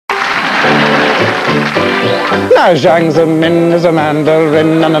Now Jiang Zemin is a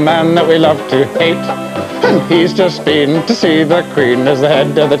Mandarin and a man that we love to hate. And he's just been to see the Queen as the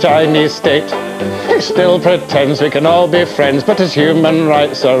head of the Chinese state. He still pretends we can all be friends, but his human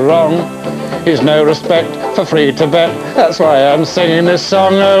rights are wrong. He's no respect for free Tibet, that's why I'm singing this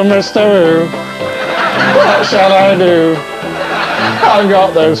song. Oh, Mr. Wu, what shall I do? I've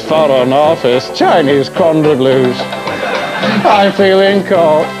got those Foreign Office Chinese quandary blues. I'm feeling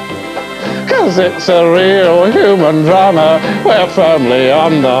caught, 'cause it's a real human drama. We're firmly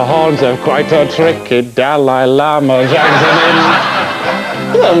on the horns of quite a tricky Dalai Lama. Jiang Zemin,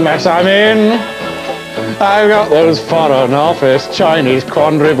 the mess I'm in. I've got those Foreign Office Chinese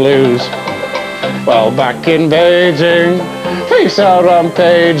quandary blues. Well, back in Beijing, peace are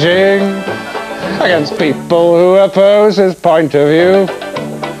rampaging against people who oppose his point of view.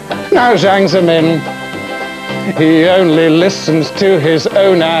 Now Jiang Zemin, he only listens to his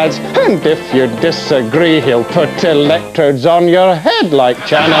own ads, and if you disagree, he'll put electrodes on your head like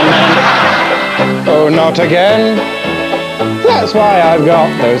Chinamen. Oh, not again. That's why I've got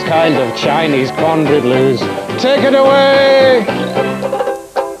those kind of Chinese quandary blues. Take it away.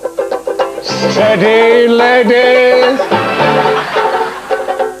 Steady, ladies.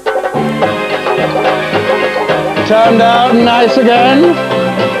 Turned out nice again.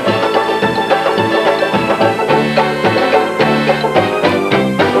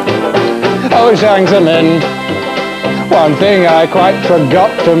 Oh, Jiang Zemin, one thing I quite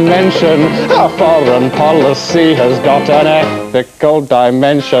forgot to mention, our foreign policy has got an ethical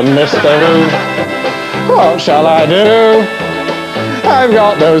dimension. Mr. Wu, what shall I do? I've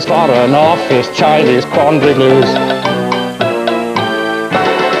got those Foreign Office Chinese quandary blues.